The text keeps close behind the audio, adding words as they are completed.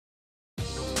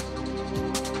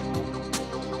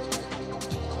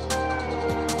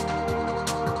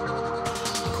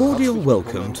cordial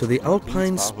welcome to the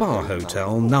Alpine Spa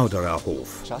Hotel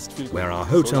NaudereHof, where our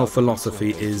hotel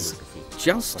philosophy is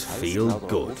just feel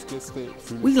good.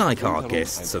 We like our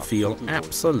guests to feel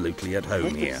absolutely at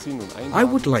home here. I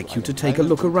would like you to take a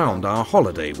look around our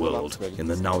holiday world in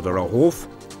the NaudereHof,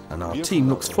 and our team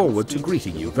looks forward to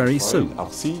greeting you very soon.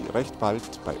 Auch Sie recht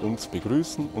bald bei uns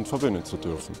begrüßen und verwöhnen zu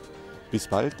dürfen. Bis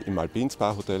bald im Alpine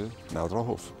Spa Hotel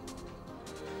NaudereHof.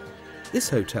 This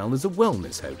hotel is a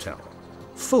wellness hotel,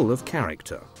 full of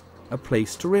character, a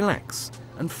place to relax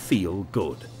and feel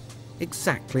good.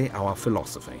 Exactly our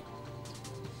philosophy.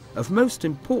 Of most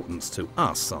importance to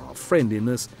us are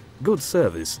friendliness, good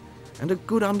service, and a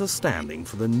good understanding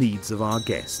for the needs of our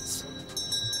guests.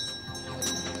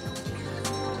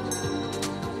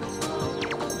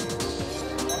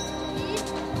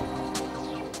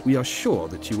 We are sure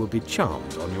that you will be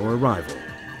charmed on your arrival.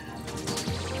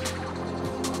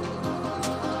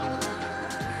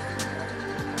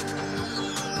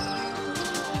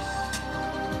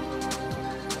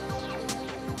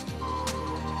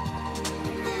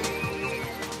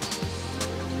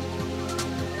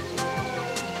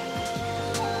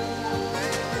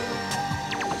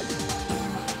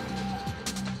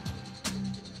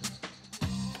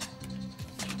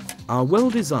 Our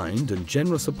well-designed and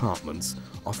generous apartments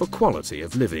offer quality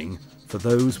of living for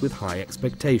those with high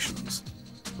expectations,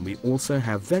 and we also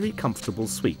have very comfortable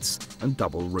suites and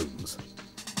double rooms.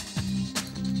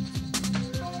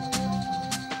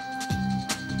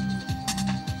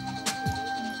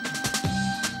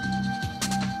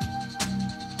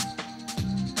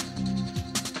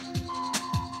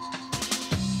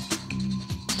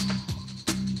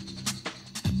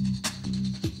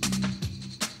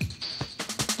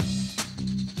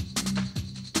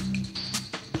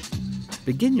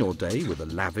 Begin your day with a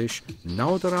lavish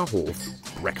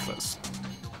NaudereHof breakfast.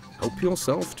 Help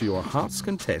yourself to your heart's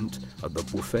content at the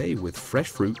buffet with fresh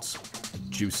fruits,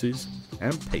 juices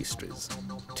and pastries,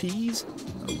 teas,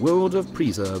 a world of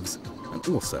preserves and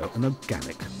also an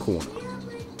organic corner.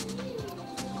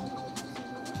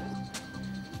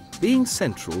 Being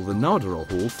central, the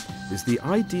NaudereHof is the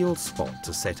ideal spot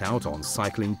to set out on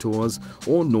cycling tours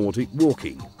or Nordic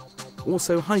walking.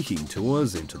 Also hiking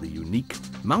tours into the unique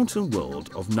mountain world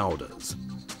of Nauders,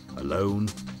 alone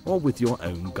or with your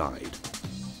own guide.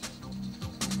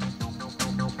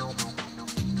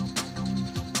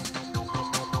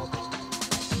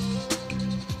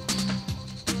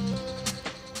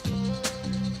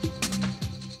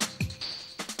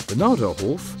 The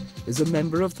NaudereHof is a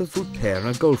member of the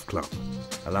Vulpera Golf Club,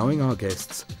 allowing our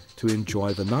guests to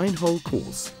enjoy the 9-hole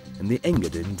course in the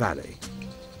Engadin Valley.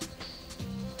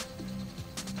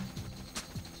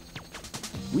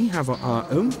 We have our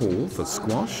own hall for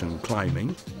squash and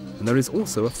climbing, and there is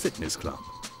also a fitness club,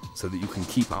 so that you can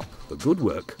keep up the good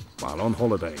work while on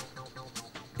holiday.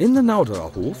 In the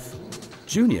NaudereHof,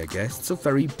 junior guests are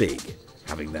very big,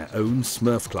 having their own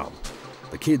Smurf club.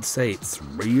 The kids say it's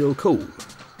real cool.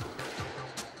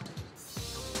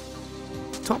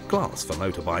 Top class for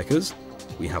motorbikers,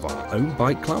 we have our own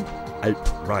bike club,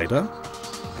 Alp Rider,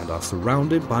 and are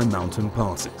surrounded by mountain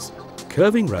passes,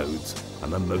 curving roads,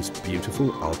 and the most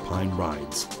beautiful alpine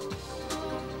rides.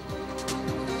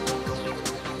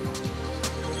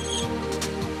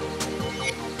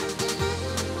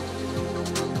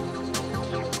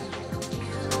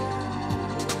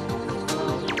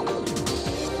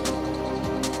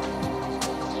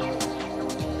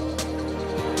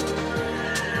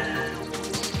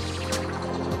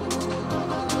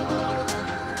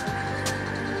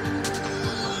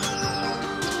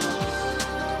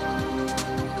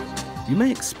 You may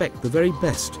expect the very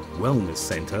best wellness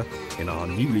centre in our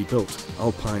newly built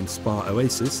Alpine Spa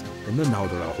Oasis in the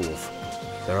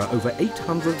NaudereHof. There are over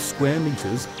 800 square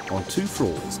metres on 2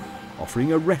 floors,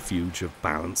 offering a refuge of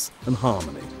balance and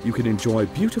harmony. You can enjoy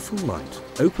beautiful light,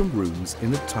 open rooms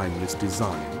in a timeless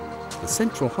design, the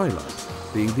central highlight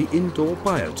being the indoor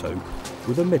biotope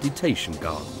with a meditation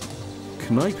garden,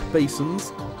 Kneipp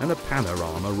basins and a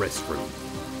panorama restroom.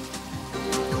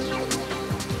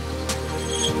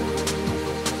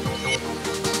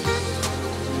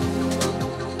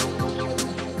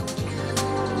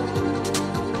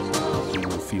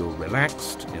 Feel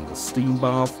relaxed in the steam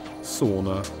bath,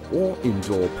 sauna or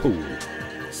indoor pool.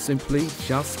 Simply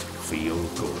just feel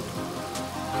good.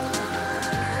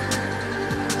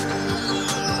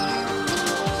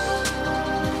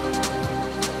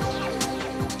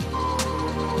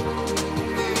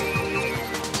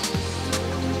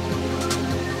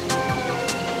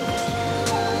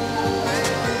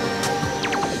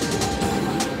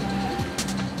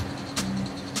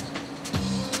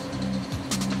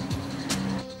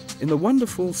 In the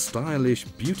wonderful, stylish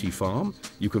beauty farm,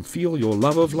 you can feel your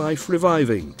love of life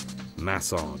reviving.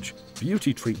 Massage,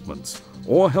 beauty treatments,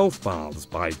 or health baths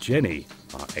by Jenny,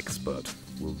 our expert,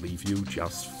 will leave you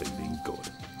just feeling good.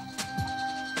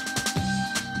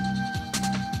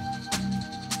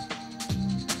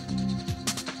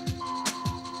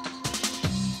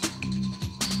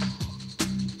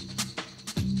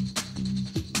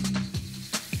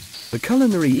 The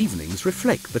culinary evenings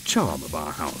reflect the charm of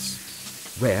our house.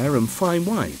 Rare and fine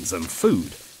wines and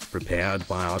food, prepared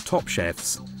by our top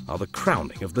chefs, are the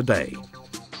crowning of the day.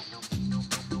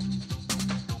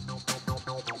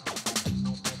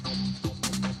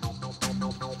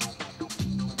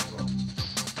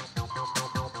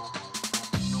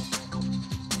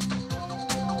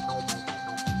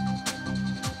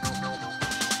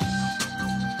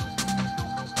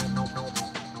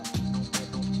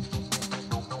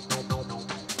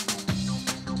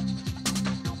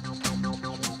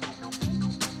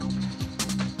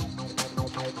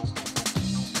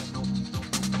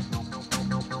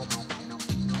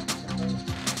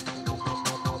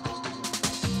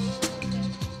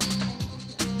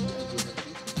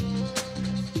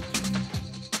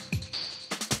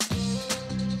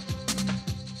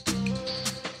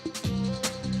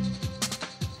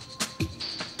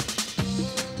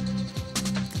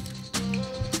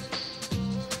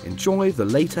 Enjoy the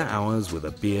later hours with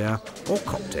a beer or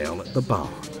cocktail at the bar.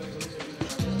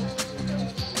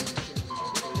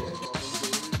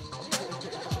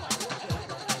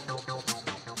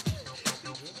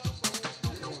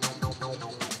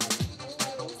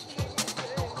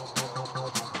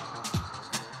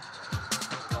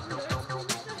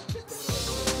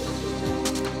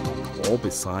 Or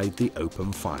beside the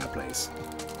open fireplace.